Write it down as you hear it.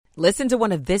Listen to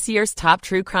one of this year's top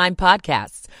true crime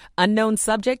podcasts. Unknown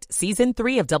Subject, Season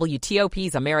 3 of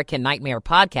WTOP's American Nightmare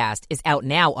podcast is out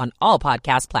now on all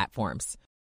podcast platforms.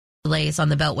 Delays on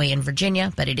the Beltway in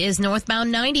Virginia, but it is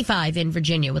northbound 95 in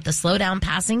Virginia with the slowdown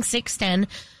passing 610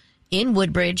 in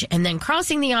Woodbridge, and then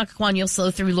crossing the Occoquan, you'll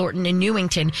slow through Lorton and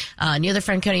Newington, near the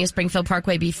Franconia Springfield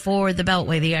Parkway before the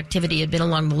Beltway. The activity had been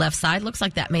along the left side. Looks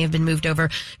like that may have been moved over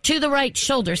to the right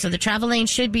shoulder, so the travel lane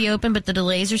should be open, but the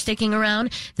delays are sticking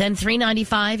around. Then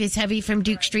 395 is heavy from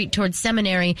Duke Street towards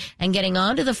Seminary and getting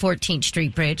onto the 14th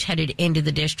Street Bridge, headed into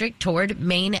the district toward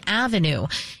Main Avenue.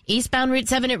 Eastbound Route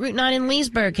 7 at Route 9 in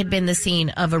Leesburg had been the scene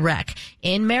of a wreck.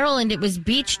 In Maryland, it was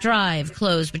Beach Drive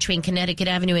closed between Connecticut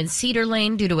Avenue and Cedar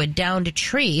Lane due to a downed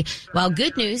tree, while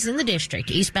good news in the district.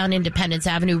 Eastbound Independence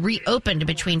Avenue reopened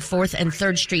between 4th and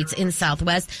 3rd Streets in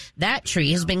Southwest. That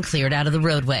tree has been cleared out of the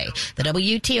roadway. The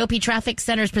WTOP Traffic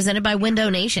Center is presented by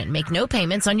Window Nation. Make no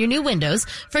payments on your new windows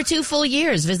for 2 full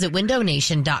years. Visit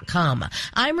windownation.com.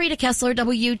 I'm Rita Kessler,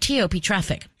 WTOP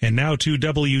Traffic. And now to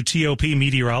WTOP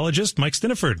meteorologist Mike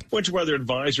Stiniford. Winter weather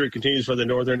advisory continues for the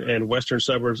northern and western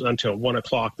suburbs until 1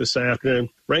 o'clock this afternoon.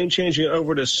 Rain changing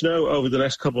over to snow over the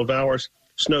next couple of hours.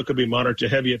 Snow could be moderate to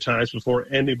heavy at times before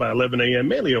ending by 11 a.m.,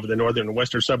 mainly over the northern and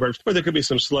western suburbs, where there could be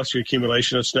some slushy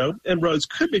accumulation of snow, and roads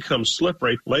could become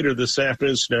slippery. Later this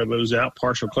afternoon, snow moves out,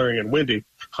 partial clearing and windy.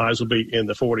 Highs will be in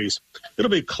the 40s. It'll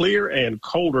be clear and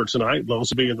colder tonight. Lows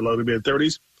will be in the low to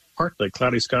mid-30s. Partly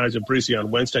cloudy skies and breezy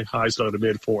on Wednesday. Highs low to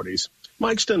mid-40s.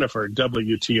 Mike Stiniford,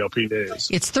 WTOP News.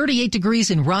 It's 38 degrees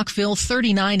in Rockville,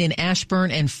 39 in Ashburn,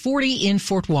 and 40 in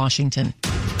Fort Washington.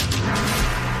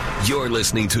 You're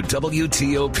listening to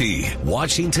WTOP,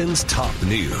 Washington's top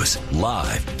news,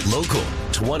 live, local,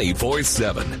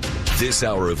 24/7. This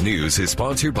hour of news is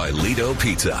sponsored by Lido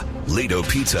Pizza. Lido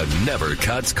Pizza never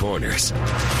cuts corners.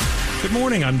 Good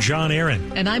morning, I'm John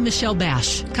Aaron. And I'm Michelle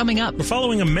Bash. Coming up, We're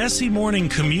following a messy morning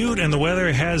commute, and the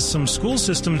weather has some school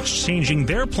systems changing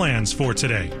their plans for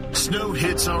today. Snow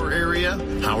hits our area.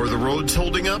 How are the roads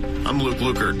holding up? I'm Luke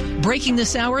Lukert. breaking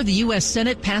this hour, the U.S.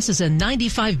 Senate passes a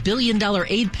 $95 billion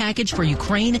aid package for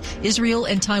Ukraine, Israel,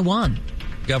 and Taiwan.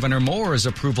 Governor Moore's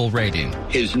approval rating.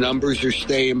 His numbers are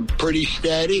staying pretty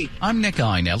steady. I'm Nick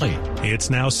Einelli. It's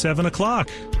now 7 o'clock.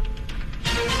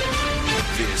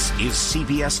 This is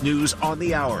CBS News on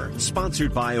the Hour,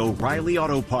 sponsored by O'Reilly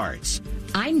Auto Parts.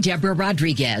 I'm Deborah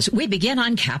Rodriguez. We begin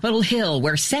on Capitol Hill,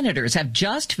 where senators have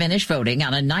just finished voting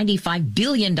on a $95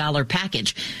 billion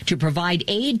package to provide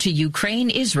aid to Ukraine,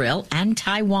 Israel, and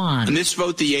Taiwan. In this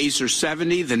vote, the yeas are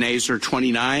 70, the nays are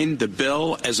 29. The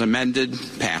bill, as amended,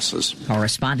 passes.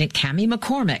 Correspondent Cammie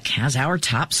McCormick has our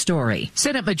top story.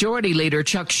 Senate Majority Leader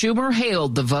Chuck Schumer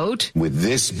hailed the vote. With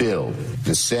this bill,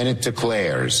 the Senate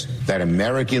declares that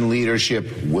American leadership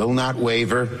will not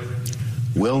waver,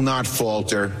 will not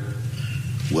falter,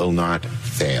 will not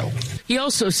fail. He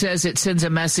also says it sends a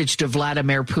message to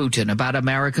Vladimir Putin about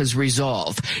America's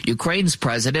resolve. Ukraine's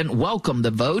president welcomed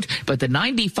the vote, but the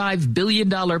 $95 billion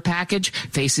package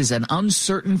faces an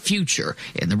uncertain future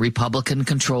in the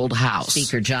Republican-controlled House.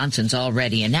 Speaker Johnson's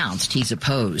already announced he's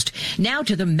opposed. Now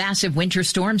to the massive winter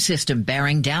storm system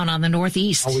bearing down on the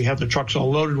Northeast. We have the trucks all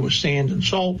loaded with sand and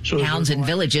salt. Towns and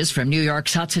villages from New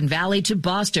York's Hudson Valley to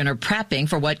Boston are prepping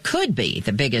for what could be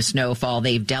the biggest snowfall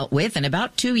they've dealt with in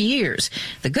about 2 years.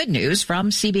 The good news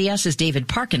from CBS's David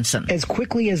Parkinson. As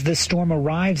quickly as this storm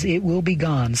arrives, it will be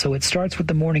gone. So it starts with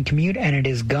the morning commute, and it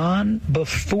is gone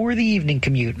before the evening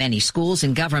commute. Many schools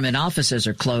and government offices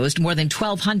are closed. More than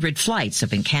 1,200 flights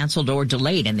have been canceled or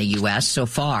delayed in the U.S. so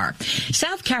far.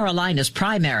 South Carolina's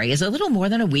primary is a little more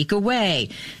than a week away.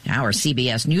 Our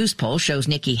CBS News poll shows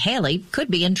Nikki Haley could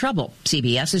be in trouble.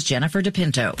 CBS's Jennifer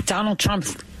DePinto. Donald Trump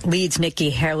leads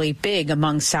Nikki Haley big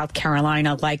among South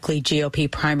Carolina likely GOP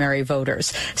primary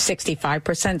voters.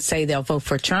 65% say they'll vote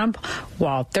for Trump,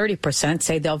 while 30%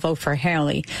 say they'll vote for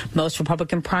Haley. Most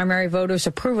Republican primary voters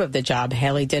approve of the job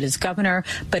Haley did as governor,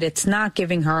 but it's not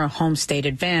giving her a home state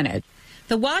advantage.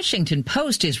 The Washington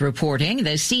Post is reporting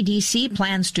the CDC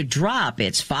plans to drop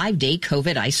its 5-day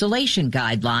COVID isolation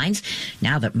guidelines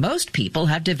now that most people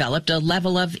have developed a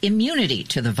level of immunity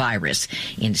to the virus.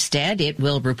 Instead, it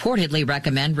will reportedly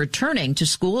recommend returning to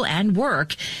school and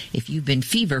work if you've been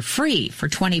fever-free for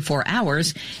 24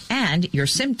 hours and your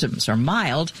symptoms are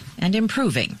mild and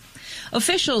improving.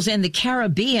 Officials in the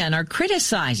Caribbean are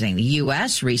criticizing the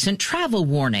U.S. recent travel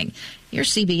warning.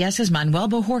 Here's CBS's Manuel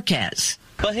Bojorquez.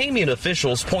 Bahamian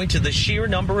officials point to the sheer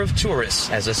number of tourists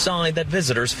as a sign that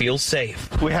visitors feel safe.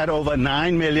 We had over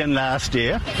 9 million last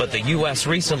year. But the U.S.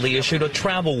 recently issued a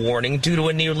travel warning due to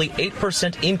a nearly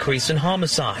 8% increase in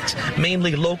homicides,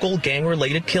 mainly local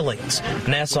gang-related killings.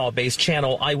 Nassau-based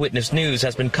channel Eyewitness News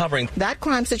has been covering that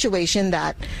crime situation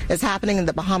that is happening in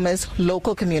the Bahamas,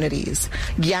 local communities,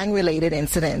 gang-related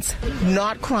incidents,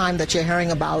 not crime that you're hearing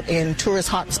about in tourist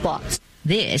hotspots.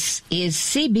 This is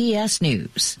CBS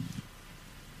News.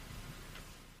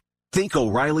 Think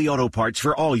O'Reilly Auto Parts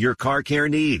for all your car care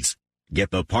needs. Get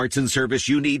the parts and service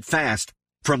you need fast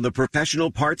from the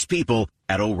professional parts people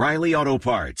at O'Reilly Auto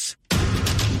Parts.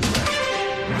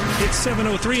 It's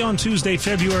 7:03 on Tuesday,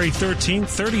 February 13th,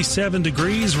 37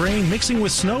 degrees, rain mixing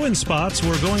with snow in spots.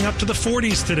 We're going up to the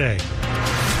 40s today.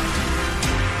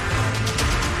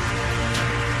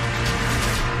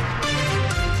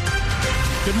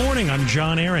 Good morning, I'm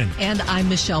John Aaron. And I'm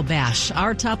Michelle Bash.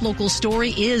 Our top local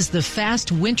story is the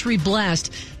fast wintry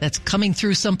blast that's coming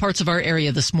through some parts of our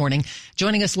area this morning.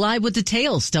 Joining us live with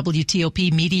details,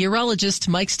 WTOP meteorologist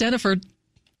Mike Steniford.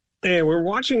 And we're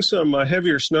watching some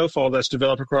heavier snowfall that's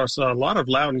developed across a lot of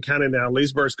Loudoun County now.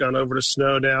 Leesburg's gone over to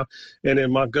snow now. And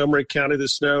in Montgomery County, the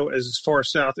snow is as far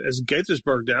south as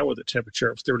Gaithersburg now with a temperature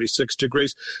of 36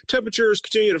 degrees. Temperatures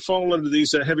continue to fall into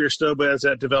these heavier snow bands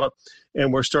that develop.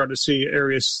 And we're starting to see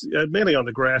areas, mainly on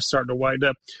the grass, starting to whiten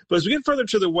up. But as we get further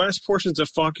to the west, portions of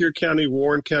Fauquier County,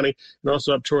 Warren County, and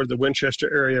also up toward the Winchester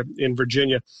area in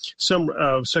Virginia, some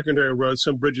secondary roads,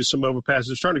 some bridges, some overpasses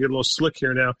are starting to get a little slick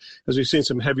here now as we've seen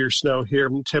some heavier snow here.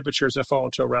 Temperatures have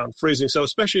fallen to around freezing. So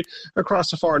especially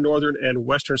across the far northern and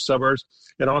western suburbs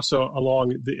and also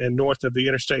along the north of the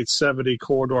Interstate 70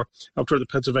 corridor up toward the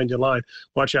Pennsylvania line.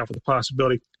 Watch out for the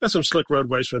possibility of some slick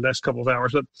roadways for the next couple of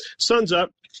hours. But sun's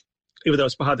up. Even though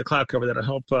it's behind the cloud cover, that'll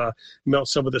help melt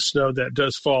some of the snow that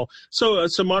does fall. So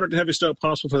some moderate to heavy snow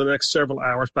possible for the next several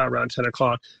hours by around 10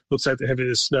 o'clock. Looks like the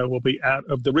heaviest snow will be out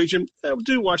of the region.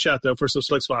 Do watch out, though, for some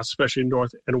slick spots, especially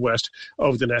north and west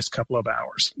over the next couple of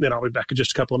hours. Then I'll be back in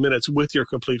just a couple of minutes with your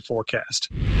complete forecast.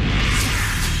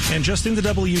 And just in the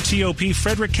WTOP,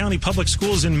 Frederick County Public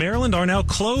Schools in Maryland are now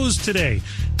closed today.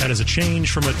 That is a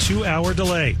change from a 2-hour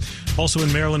delay. Also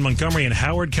in Maryland, Montgomery and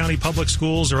Howard County Public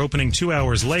Schools are opening 2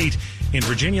 hours late. In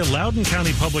Virginia, Loudoun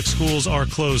County Public Schools are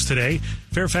closed today.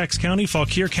 Fairfax County,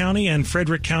 Fauquier County, and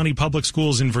Frederick County Public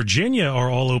Schools in Virginia are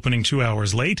all opening 2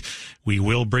 hours late. We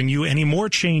will bring you any more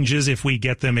changes if we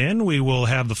get them in. We will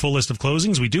have the full list of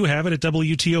closings. We do have it at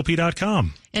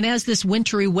WTOP.com. And as this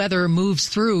wintry weather moves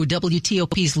through,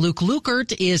 WTOP's Luke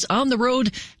Lukert is on the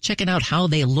road checking out how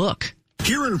they look.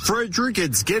 Here in Frederick,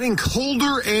 it's getting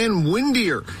colder and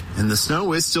windier, and the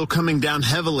snow is still coming down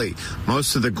heavily.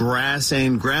 Most of the grass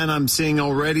and ground I'm seeing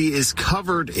already is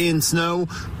covered in snow,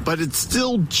 but it's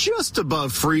still just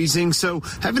above freezing, so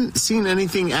haven't seen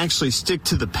anything actually stick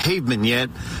to the pavement yet.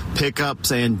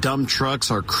 Pickups and dump trucks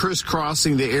are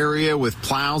crisscrossing the area with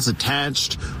plows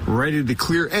attached, ready to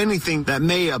clear anything that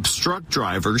may obstruct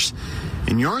drivers.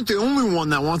 And you aren't the only one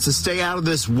that wants to stay out of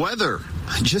this weather.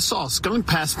 I just saw a skunk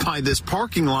pass by this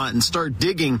parking lot and start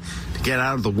digging to get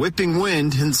out of the whipping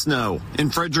wind and snow.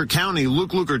 In Frederick County,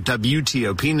 Luke Lukert,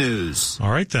 WTOP News. All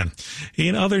right, then.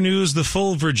 In other news, the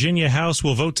full Virginia House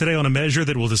will vote today on a measure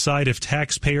that will decide if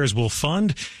taxpayers will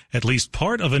fund at least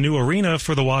part of a new arena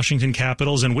for the Washington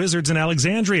Capitals and Wizards in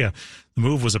Alexandria. The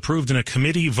move was approved in a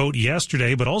committee vote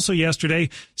yesterday, but also yesterday,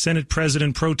 Senate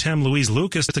President Pro Tem Louise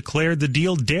Lucas declared the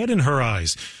deal dead in her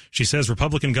eyes. She says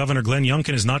Republican Governor Glenn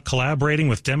Youngkin is not collaborating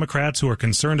with Democrats who are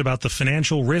concerned about the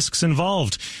financial risks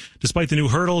involved. Despite the new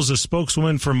hurdles, a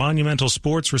spokeswoman for Monumental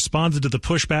Sports responded to the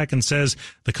pushback and says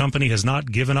the company has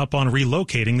not given up on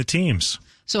relocating the teams.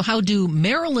 So how do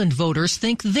Maryland voters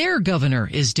think their governor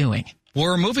is doing?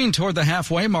 We're moving toward the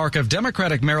halfway mark of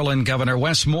Democratic Maryland Governor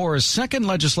Wes Moore's second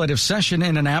legislative session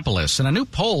in Annapolis, and a new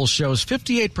poll shows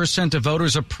 58% of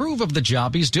voters approve of the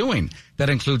job he's doing. That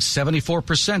includes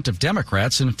 74% of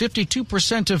Democrats and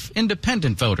 52% of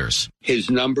independent voters. His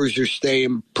numbers are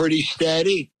staying pretty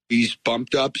steady. He's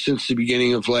bumped up since the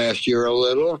beginning of last year a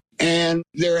little, and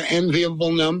they're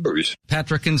enviable numbers.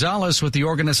 Patrick Gonzalez with the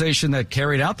organization that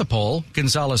carried out the poll,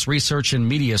 Gonzalez Research and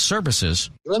Media Services.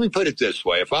 Let me put it this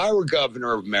way. If I were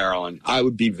governor of Maryland, I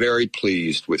would be very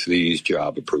pleased with these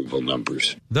job approval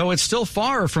numbers. Though it's still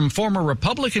far from former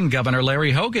Republican Governor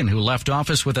Larry Hogan, who left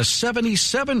office with a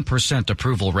 77%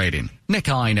 approval rating. Nick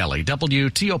Einelli,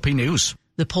 WTOP News.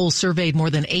 The The poll surveyed more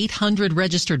than 800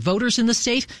 registered voters in the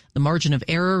state. The margin of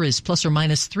error is plus or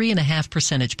minus 3.5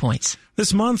 percentage points.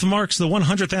 This month marks the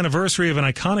 100th anniversary of an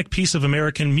iconic piece of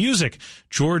American music,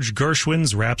 George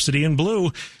Gershwin's Rhapsody in Blue.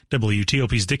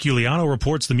 WTOP's Dick Uliano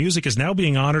reports the music is now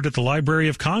being honored at the Library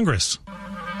of Congress.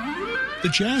 The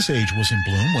jazz age was in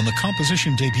bloom when the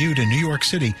composition debuted in New York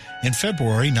City in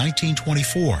February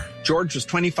 1924. George was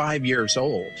 25 years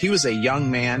old. He was a young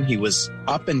man. He was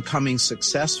up and coming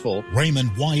successful.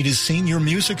 Raymond White is senior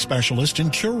music specialist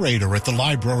and curator at the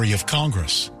Library of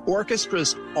Congress.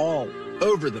 Orchestras all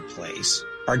over the place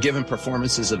are given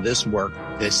performances of this work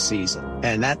this season,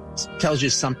 and that tells you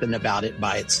something about it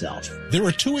by itself. There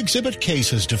are 2 exhibit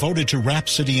cases devoted to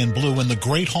Rhapsody in Blue in the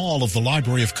Great Hall of the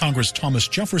Library of Congress Thomas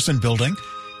Jefferson Building,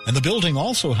 and the building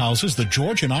also houses the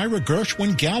George and Ira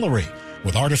Gershwin Gallery,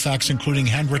 with artifacts including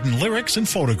handwritten lyrics and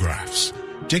photographs.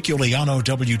 Dick Uliano,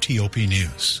 WTOP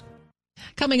News.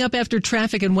 Coming up after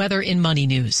traffic and weather in Money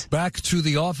News. Back to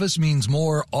the office means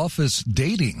more office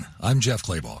dating. I'm Jeff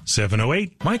Clayball.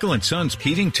 7:08. Michael & Son's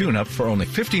heating tune-up for only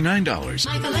 $59.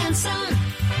 Michael & Son.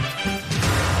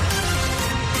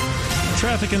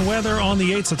 Traffic and weather on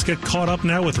the 8s. Let's get caught up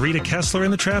now with Rita Kessler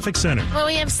in the traffic center. Well,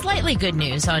 we have slightly good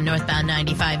news on northbound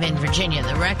 95 in Virginia.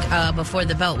 The wreck before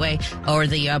the Beltway, or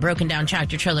the broken down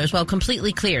tractor trailer, is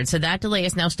completely cleared. So that delay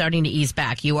is now starting to ease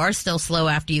back. You are still slow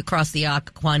after you cross the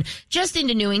Occoquan just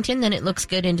into Newington. Then it looks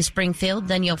good into Springfield.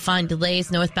 Then you'll find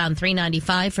delays northbound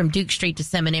 395 from Duke Street to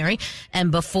Seminary, and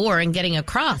before and getting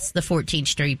across the 14th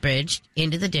Street Bridge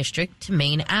into the district to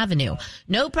Main Avenue.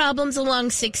 No problems along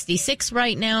 66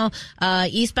 right now.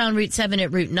 Eastbound Route 7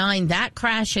 at Route 9, that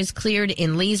crash is cleared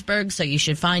in Leesburg, so you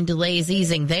should find delays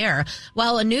easing there.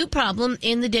 While a new problem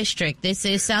in the district, this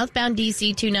is southbound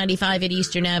DC 295 at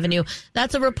Eastern Avenue.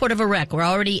 That's a report of a wreck. We're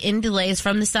already in delays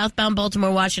from the southbound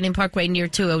Baltimore-Washington Parkway near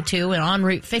 202 and on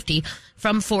Route 50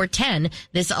 from 410.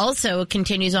 This also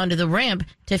continues onto the ramp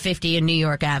to 50 in New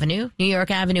York Avenue. New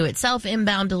York Avenue itself,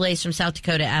 inbound delays from South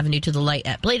Dakota Avenue to the light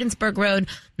at Bladensburg Road.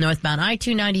 Northbound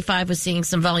I-295 was seeing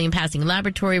some volume passing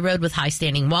Laboratory Road with high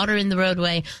standing water in the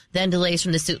roadway. Then delays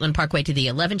from the Suitland Parkway to the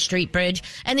 11th Street Bridge.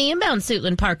 And the inbound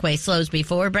Suitland Parkway slows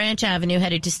before Branch Avenue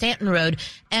headed to Stanton Road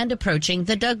and approaching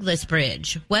the Douglas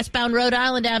Bridge. Westbound Rhode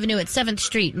Island Avenue at 7th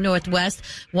Street Northwest.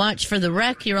 Watch for the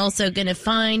wreck. You're also going to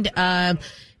find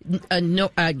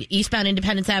eastbound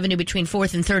Independence Avenue between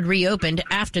 4th and 3rd reopened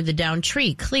after the downed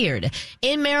tree cleared.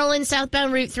 In Maryland,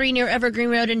 southbound Route 3 near Evergreen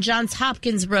Road and Johns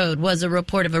Hopkins Road was a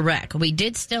report of a wreck. We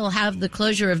did still have the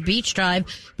closure of Beach Drive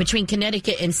between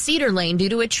Connecticut and Cedar Lane due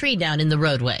to a tree down in the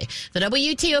roadway. The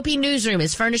WTOP newsroom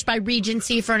is furnished by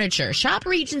Regency Furniture. Shop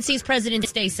Regency's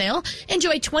President's Day sale.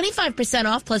 Enjoy 25%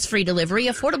 off plus free delivery.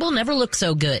 Affordable never looks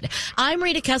so good. I'm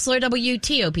Rita Kessler,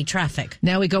 WTOP Traffic.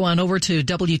 Now we go on over to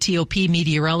WTOP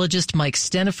meteorologist Mike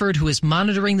Steniford, who is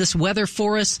monitoring this weather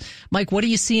for us. Mike, what are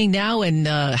you seeing now, and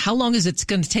how long is it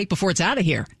going to take before it's out of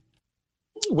here?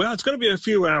 Well, it's going to be a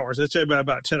few hours. I'd say by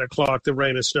about 10 o'clock, the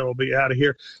rain and snow will be out of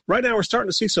here. Right now, we're starting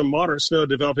to see some moderate snow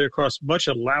developing across much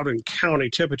of Loudoun County.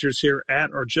 Temperatures here at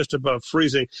or just above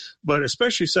freezing, but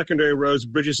especially secondary roads,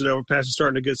 bridges, and overpasses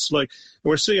starting to get slick. And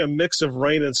we're seeing a mix of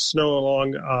rain and snow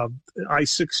along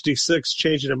I-66,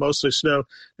 changing to mostly snow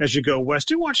as you go west.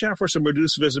 Do watch out for some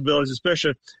reduced visibilities,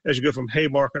 especially as you go from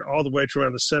Haymarket all the way to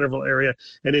around the Centerville area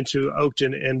and into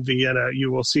Oakton and Vienna.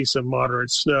 You will see some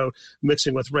moderate snow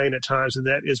mixing with rain at times, and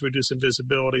that is reducing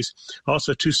visibilities.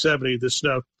 Also, 270, the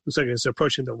snow looks like it's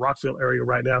approaching the Rockville area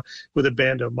right now with a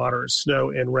band of moderate snow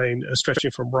and rain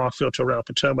stretching from Rockville to around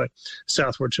Potomac,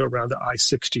 southward to around the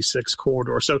I-66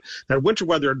 corridor. So that winter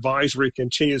weather advisory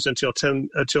continues until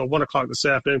 1 o'clock this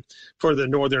afternoon for the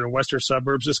northern and western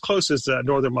suburbs, as close as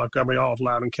northern Montgomery, all of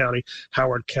Loudoun County,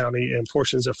 Howard County, and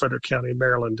portions of Frederick County,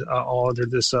 Maryland, all under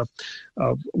this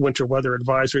winter weather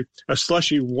advisory. A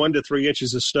slushy 1 to 3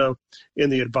 inches of snow in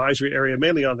the advisory area,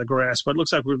 mainly on the grass, but it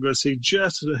looks like we're going to see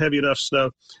just heavy enough snow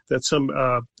that some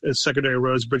secondary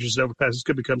roads, bridges, and overpasses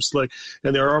could become slick.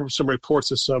 And there are some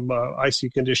reports of some icy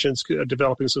conditions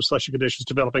developing, some slushy conditions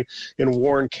developing in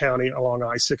Warren County along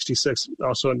I-66,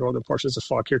 also in northern portions of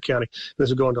Fauquier County. This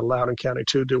is going to Loudoun County,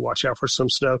 too. Do watch out for some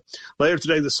snow. Later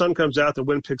today, the sun comes out, the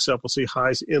wind picks up. We'll see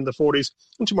highs in the 40s.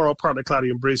 And tomorrow, partly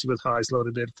cloudy and breezy with highs low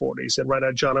to mid-40s. And right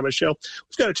now, John and Michelle,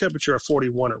 we've got a temperature of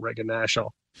 41 at Reagan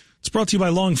National. It's brought to you by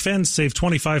Long Fence. Save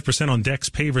 25% on decks,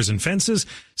 pavers, and fences.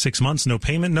 6 months, no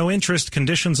payment, no interest.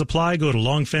 Conditions apply. Go to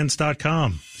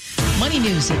longfence.com. Money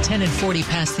news at 10 and 40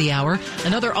 past the hour.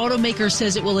 Another automaker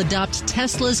says it will adopt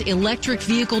Tesla's electric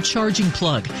vehicle charging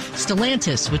plug.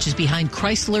 Stellantis, which is behind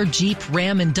Chrysler, Jeep,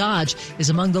 Ram, and Dodge, is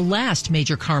among the last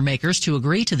major car makers to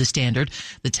agree to the standard.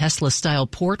 The Tesla-style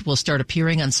port will start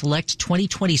appearing on select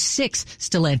 2026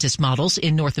 Stellantis models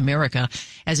in North America.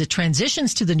 As it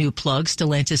transitions to the new plug,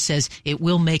 Stellantis says it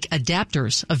will make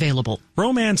adapters available.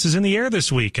 Romance is in the air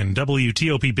this week, and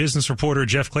WTOP business reporter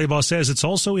Jeff Claybaugh says it's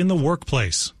also in the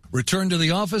workplace. Return to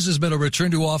the office has been a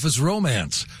return to office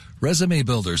romance. Resume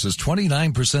Builder says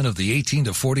 29% of the 18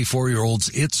 to 44-year-olds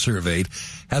it surveyed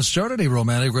have started a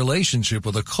romantic relationship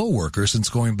with a coworker since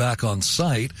going back on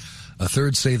site. A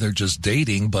third say they're just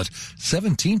dating, but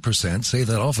 17% say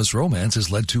that office romance has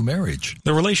led to marriage.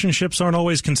 The relationships aren't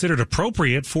always considered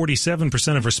appropriate.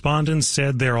 47% of respondents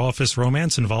said their office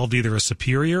romance involved either a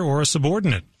superior or a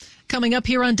subordinate. Coming up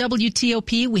here on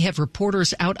WTOP, we have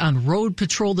reporters out on road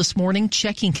patrol this morning,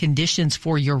 checking conditions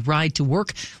for your ride to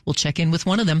work. We'll check in with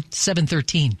one of them,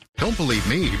 7:13. Don't believe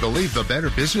me, believe the Better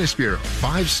Business Bureau.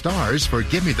 5 stars for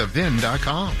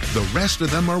GiveMeTheVIN.com. The rest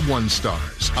of them are 1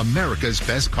 stars. America's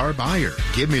best car buyer.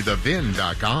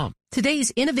 GiveMeTheVIN.com.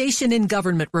 Today's Innovation in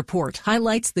Government report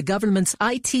highlights the government's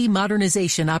IT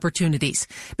modernization opportunities.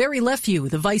 Barry Lefew,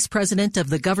 the vice president of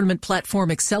the Government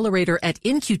Platform Accelerator at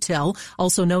In-Q-Tel,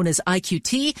 also known as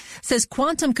IQT, says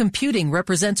quantum computing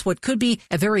represents what could be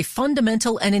a very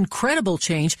fundamental and incredible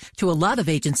change to a lot of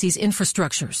agencies'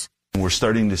 infrastructures. We're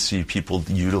starting to see people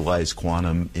utilize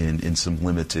quantum in some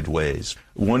limited ways.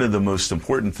 One of the most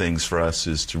important things for us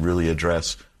is to really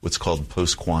address what's called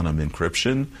post-quantum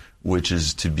encryption, which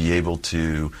is to be able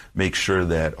to make sure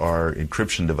that our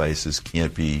encryption devices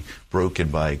can't be broken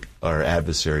by our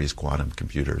adversaries' quantum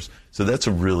computers. So that's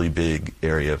a really big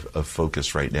area of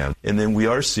focus right now. And then we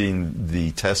are seeing the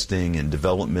testing and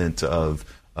development of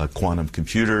quantum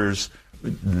computers,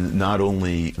 not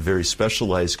only very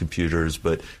specialized computers,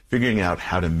 but figuring out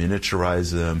how to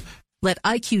miniaturize them. Let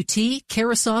IQT,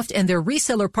 Carahsoft, and their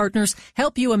reseller partners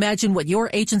help you imagine what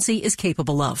your agency is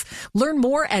capable of. Learn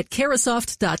more at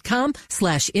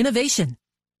Carahsoft.com/innovation.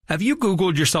 Have you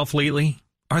Googled yourself lately?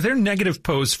 Are there negative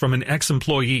posts from an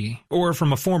ex-employee or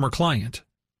from a former client?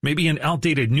 Maybe an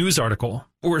outdated news article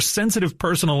or sensitive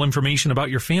personal information about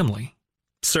your family?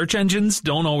 Search engines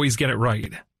don't always get it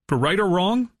right. For right or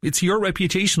wrong, it's your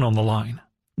reputation on the line.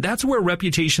 That's where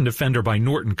Reputation Defender by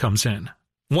Norton comes in.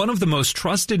 One of the most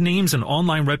trusted names in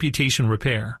online reputation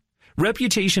repair,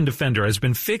 Reputation Defender has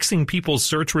been fixing people's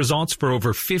search results for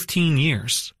over 15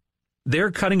 years.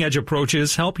 Their cutting-edge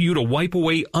approaches help you to wipe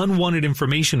away unwanted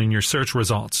information in your search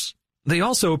results. They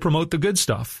also promote the good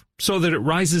stuff so that it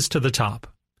rises to the top,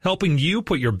 helping you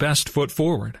put your best foot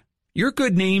forward. Your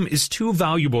good name is too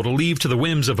valuable to leave to the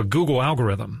whims of a Google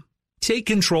algorithm. Take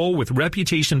control with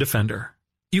Reputation Defender.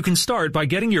 You can start by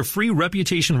getting your free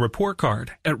reputation report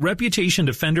card at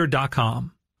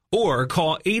reputationdefender.com or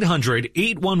call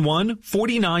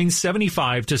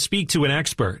 800-811-4975 to speak to an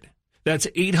expert. That's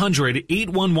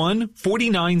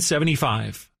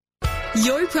 800-811-4975.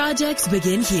 Your projects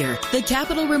begin here. The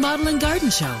Capitol Remodel and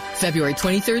Garden Show, February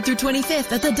 23rd through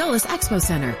 25th at the Dulles Expo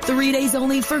Center. 3 days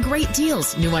only for great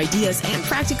deals, new ideas, and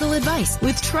practical advice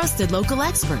with trusted local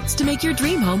experts to make your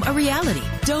dream home a reality.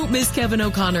 Don't miss Kevin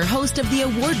O'Connor, host of the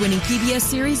award-winning PBS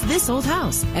series This Old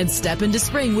House, and step into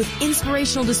spring with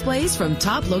inspirational displays from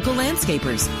top local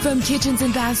landscapers. From kitchens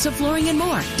and baths to flooring and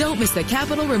more. Don't miss the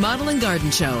Capitol Remodel and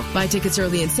Garden Show. Buy tickets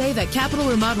early and save at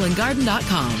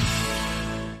CapitolRemodelandGarden.com.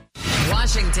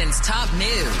 Washington's top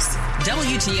news,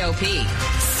 WTOP.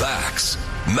 Facts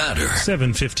matter.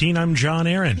 7:15, I'm John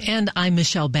Aaron. And I'm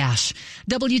Michelle Bash.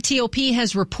 WTOP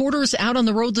has reporters out on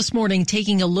the road this morning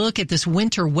taking a look at this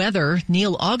winter weather.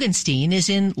 Neil Augenstein is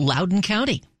in Loudoun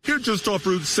County. Here just off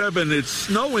Route 7, it's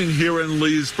snowing here in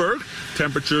Leesburg.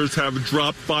 Temperatures have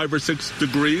dropped 5 or 6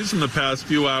 degrees in the past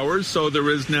few hours, so there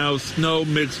is now snow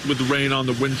mixed with rain on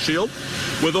the windshield.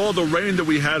 With all the rain that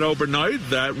we had overnight,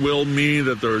 that will mean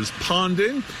that there's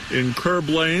ponding in curb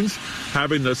lanes.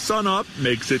 Having the sun up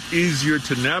makes it easier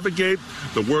to navigate.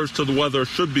 The worst of the weather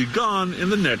should be gone in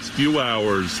the next few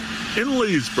hours. In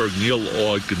Leesburg, Neil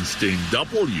Augenstein,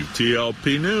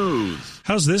 WTOP News.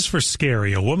 How's this for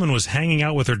scary? A woman was hanging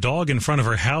out with her dog in front of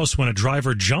her house when a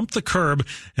driver jumped the curb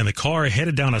and the car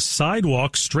headed down a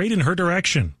sidewalk straight in her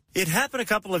direction. It happened a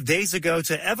couple of days ago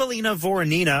to Evelina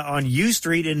Voronina on U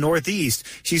Street in Northeast.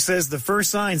 She says the first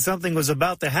sign something was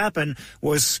about to happen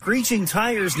was screeching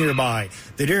tires nearby.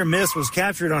 The near miss was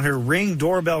captured on her Ring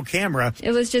doorbell camera.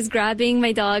 It was just grabbing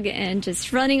my dog and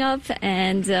just running up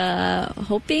and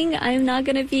hoping I'm not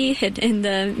going to be hit in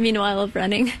the meanwhile of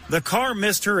running. The car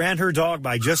missed her and her dog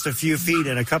by just a few feet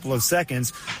in a couple of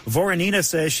seconds. Voronina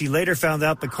says she later found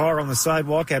out the car on the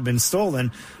sidewalk had been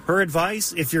stolen. Her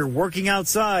advice, if you're working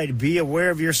outside, be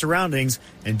aware of your surroundings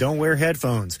and don't wear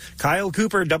headphones. Kyle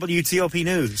Cooper, WTOP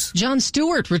News. Jon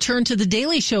Stewart returned to The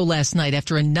Daily Show last night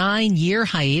after a 9-year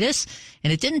hiatus,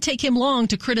 and it didn't take him long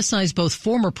to criticize both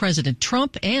former President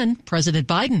Trump and President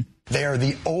Biden. They are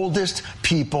the oldest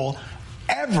people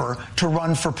ever to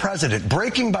run for president,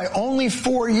 breaking by only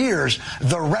 4 years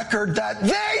the record that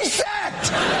they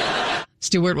set.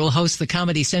 Stewart will host the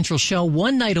Comedy Central show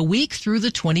one night a week through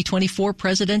the 2024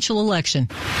 presidential election.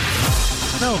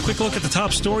 Now, a quick look at the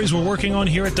top stories we're working on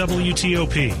here at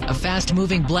WTOP. A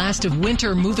fast-moving blast of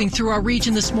winter moving through our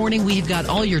region this morning. We've got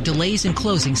all your delays and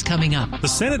closings coming up. The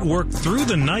Senate worked through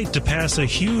the night to pass a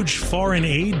huge foreign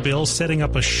aid bill, setting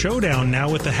up a showdown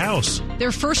now with the House.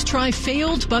 Their first try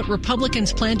failed, but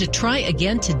Republicans plan to try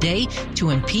again today to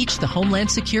impeach the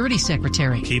Homeland Security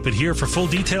Secretary. Keep it here for full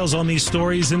details on these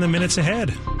stories in the minutes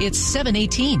ahead. It's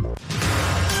 7:18.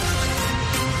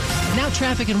 Now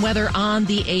traffic and weather on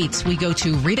the 8s. We go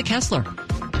to Rita Kessler.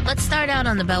 Let's start out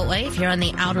on the Beltway. If you're on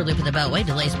the outer loop of the Beltway,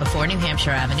 delays before New Hampshire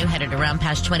Avenue, headed around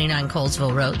past 29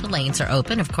 Colesville Road. The lanes are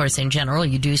open. Of course, in general,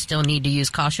 you do still need to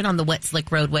use caution on the wet,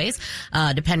 slick roadways,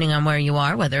 depending on where you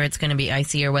are, whether it's going to be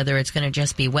icy or whether it's going to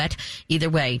just be wet.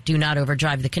 Either way, do not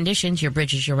overdrive the conditions. Your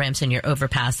bridges, your ramps, and your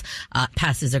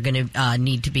passes are going to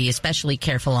need to be especially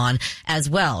careful on as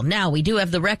well. Now, we do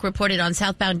have the wreck reported on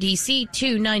southbound D.C.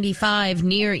 295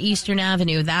 near Eastern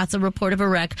Avenue. That's a report of a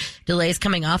wreck. Delays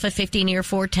coming off of 50 near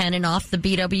 410 and off the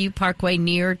BW Parkway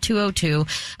near 202.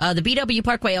 The BW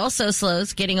Parkway also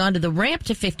slows getting onto the ramp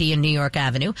to 50 in New York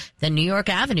Avenue. Then New York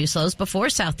Avenue slows before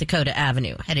South Dakota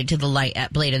Avenue, headed to the light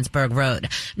at Bladensburg Road.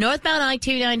 Northbound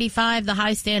I-295, the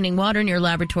high standing water near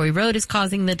Laboratory Road is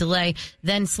causing the delay.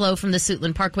 Then slow from the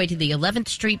Suitland Parkway to the 11th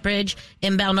Street Bridge.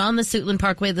 Inbound on the Suitland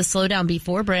Parkway, the slowdown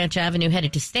before Branch Avenue,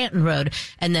 headed to Stanton Road,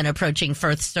 and then approaching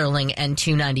Firth, Sterling, and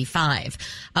 295.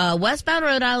 Westbound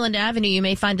Rhode Island Avenue, you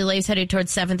may find delays headed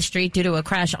towards 7th Street due to a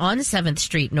crash on 7th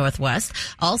Street Northwest.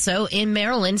 Also in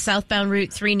Maryland, southbound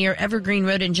Route 3 near Evergreen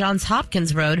Road and Johns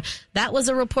Hopkins Road. That was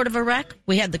a report of a wreck.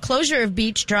 We had the closure of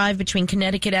Beach Drive between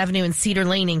Connecticut Avenue and Cedar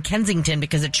Lane in Kensington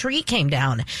because a tree came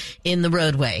down in the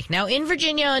roadway. Now in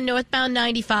Virginia on northbound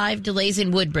 95, delays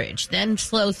in Woodbridge. Then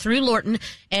slow through Lorton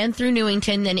and through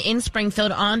Newington. Then in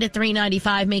Springfield on to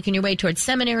 395, making your way towards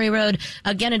Seminary Road.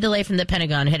 Again, a delay from the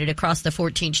Pentagon headed across the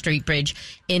 14th Street Bridge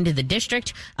into the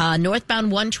district.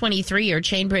 Northbound 123 or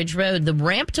Chainbridge Road, the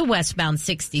ramp to westbound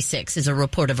 66 is a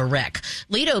report of a wreck.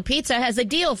 Lido Pizza has a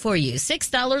deal for you.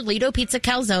 $6 Lido Pizza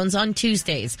calzones on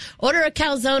Tuesdays. Order a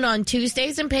calzone on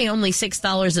Tuesdays and pay only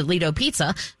 $6 at Lido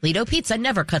Pizza. Lido Pizza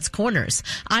never cuts corners.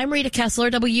 I'm Rita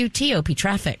Kessler, WTOP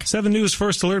Traffic. 7 News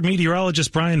First Alert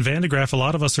meteorologist Brian Vandegraff. A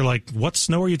lot of us are like, what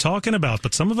snow are you talking about?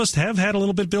 But some of us have had a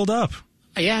little bit build up.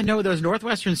 Yeah, no, those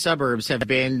northwestern suburbs have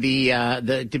been the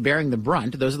bearing the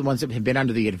brunt. Those are the ones that have been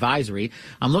under the advisory.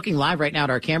 I'm looking live right now at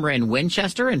our camera in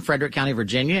Winchester in Frederick County,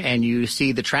 Virginia, and you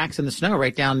see the tracks in the snow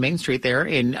right down Main Street there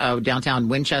in downtown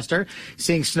Winchester.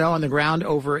 Seeing snow on the ground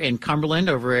over in Cumberland,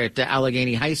 over at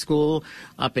Allegheny High School.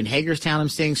 Up in Hagerstown, I'm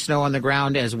seeing snow on the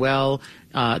ground as well.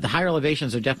 The higher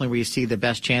elevations are definitely where you see the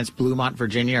best chance. Bluemont,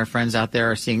 Virginia, our friends out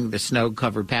there are seeing the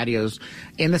snow-covered patios.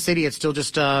 In the city, it's still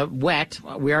just wet.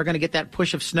 We are going to get that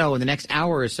push of snow in the next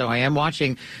hour or so. I am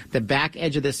watching the back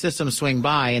edge of this system swing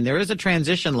by, and there is a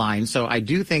transition line. So I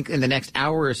do think in the next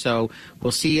hour or so,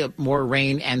 we'll see more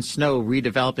rain and snow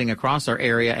redeveloping across our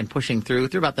area and pushing through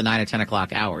about the 9 or 10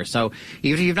 o'clock hour. So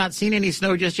even if you've not seen any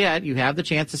snow just yet, you have the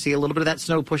chance to see a little bit of that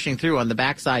snow pushing through on the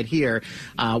backside here.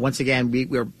 Once again,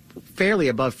 we're fairly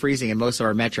above freezing in most of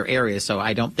our metro areas, so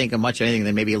I don't think of much of anything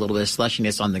than maybe a little bit of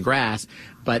slushiness on the grass.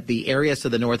 But the areas to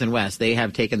the north and west, they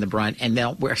have taken the brunt, and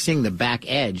now we're seeing the back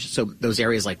edge. So those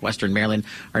areas like western Maryland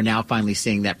are now finally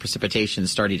seeing that precipitation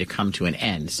starting to come to an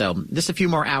end. So just a few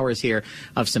more hours here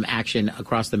of some action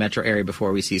across the metro area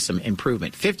before we see some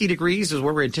improvement. 50 degrees is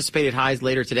where we're anticipated highs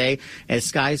later today as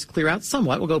skies clear out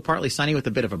somewhat. We'll go partly sunny with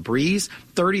a bit of a breeze.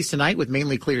 30s tonight with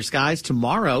mainly clear skies.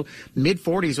 Tomorrow,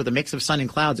 mid-40s with a mix of sun and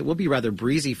clouds. It will be rather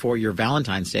breezy for your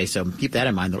Valentine's Day, so keep that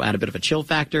in mind. That'll add a bit of a chill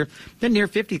factor. Then near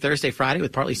 50 Thursday, Friday with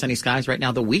with partly sunny skies right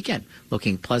now. The weekend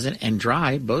looking pleasant and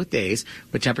dry both days,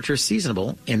 with temperatures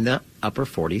seasonable in the upper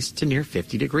 40s to near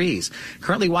 50 degrees.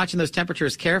 Currently watching those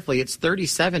temperatures carefully. It's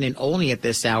 37 in Olney at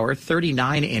this hour,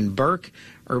 39 in Burke.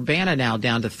 Urbana now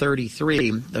down to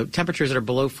 33. The temperatures that are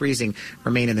below freezing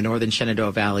remain in the northern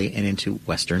Shenandoah Valley and into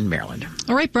western Maryland.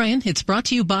 All right, Brian, it's brought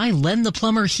to you by Len the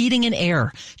Plumber Heating and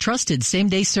Air. Trusted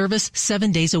same-day service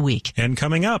 7 days a week. And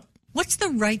coming up. What's the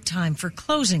right time for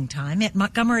closing time at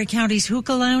Montgomery County's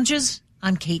hookah lounges?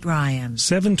 I'm Kate Ryan.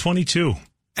 7:22.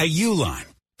 At Uline,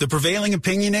 the prevailing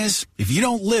opinion is, if you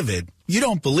don't live it, you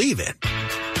don't believe it.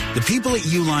 The people at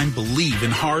Uline believe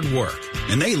in hard work,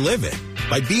 and they live it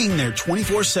by being there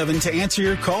 24/7 to answer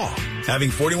your call,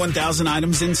 having 41,000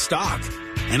 items in stock,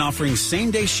 and offering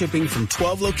same-day shipping from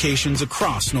 12 locations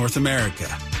across North America.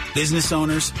 Business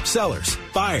owners, sellers,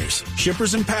 buyers,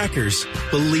 shippers, and packers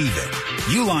believe it.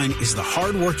 Uline is the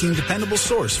hard-working, dependable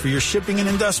source for your shipping and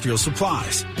industrial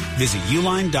supplies. Visit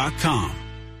uline.com.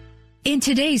 In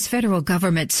today's federal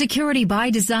government, security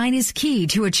by design is key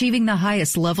to achieving the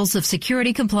highest levels of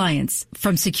security compliance.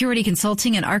 From security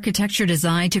consulting and architecture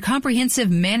design to comprehensive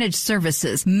managed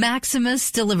services, Maximus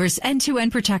delivers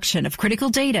end-to-end protection of critical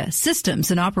data,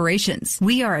 systems, and operations.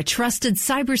 We are a trusted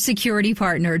cybersecurity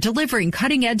partner delivering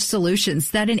cutting-edge solutions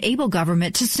that enable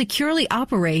government to securely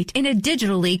operate in a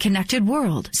digitally connected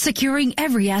world, securing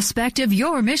every aspect of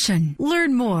your mission.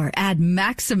 Learn more at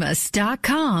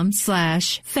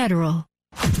maximus.com/federal.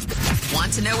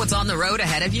 Want to know what's on the road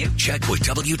ahead of you? Check with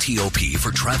WTOP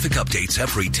for traffic updates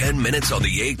every 10 minutes on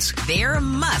the 8s. They're a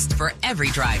must for every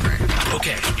driver.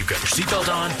 Okay, you've got your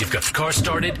seatbelt on, you've got the car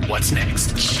started. What's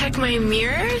next? Check my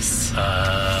mirrors.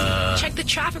 Check the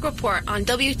traffic report on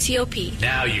WTOP.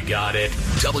 Now you got it.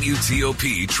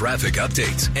 WTOP traffic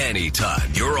updates anytime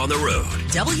you're on the road.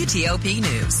 WTOP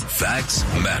News. Facts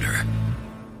matter.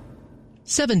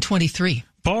 7:23.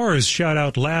 Bars shout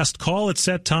out last call at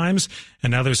set times, and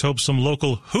now there's hope some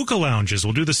local hookah lounges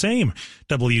will do the same.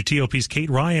 WTOP's Kate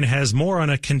Ryan has more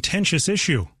on a contentious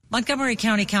issue. Montgomery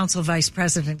County Council Vice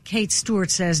President Kate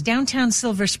Stewart says downtown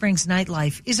Silver Springs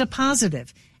nightlife is a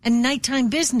positive and nighttime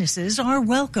businesses are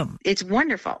welcome. It's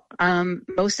wonderful.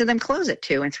 Most of them close at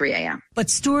 2 and 3 a.m. But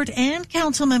Stewart and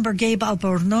Councilmember Gabe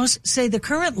Albornoz say the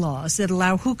current laws that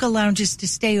allow hookah lounges to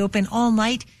stay open all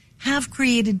night have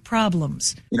created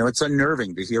problems. You know, it's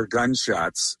unnerving to hear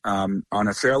gunshots on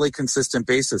a fairly consistent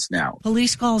basis now.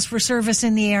 Police calls for service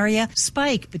in the area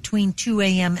spike between 2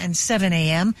 a.m. and 7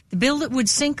 a.m. The bill that would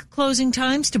sync closing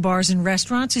times to bars and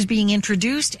restaurants is being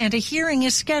introduced, and a hearing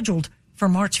is scheduled for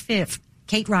March 5th.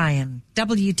 Kate Ryan,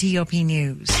 WTOP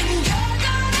News.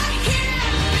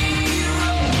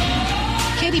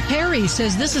 Katy Perry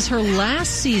says this is her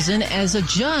last season as a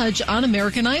judge on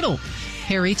American Idol.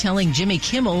 Perry telling Jimmy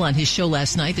Kimmel on his show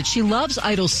last night that she loves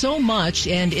Idol so much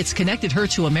and it's connected her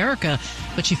to America,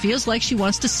 but she feels like she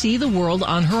wants to see the world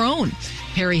on her own.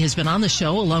 Perry has been on the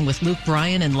show along with Luke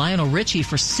Bryan and Lionel Richie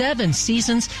for 7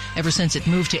 seasons, ever since it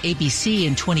moved to ABC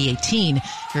in 2018.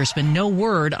 There's been no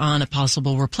word on a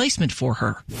possible replacement for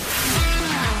her.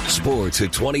 Sports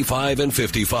at 25 and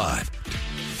 55.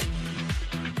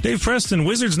 Dave Preston,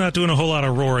 Wizards not doing a whole lot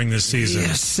of roaring this season.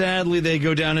 Yeah, sadly, they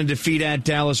go down in defeat at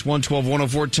Dallas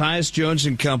 112-104. Tyus Jones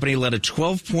and company let a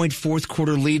 12-point fourth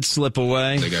quarter lead slip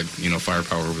away. They got,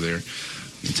 firepower over there.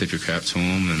 You tip your cap to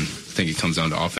them, and I think it comes down to offense.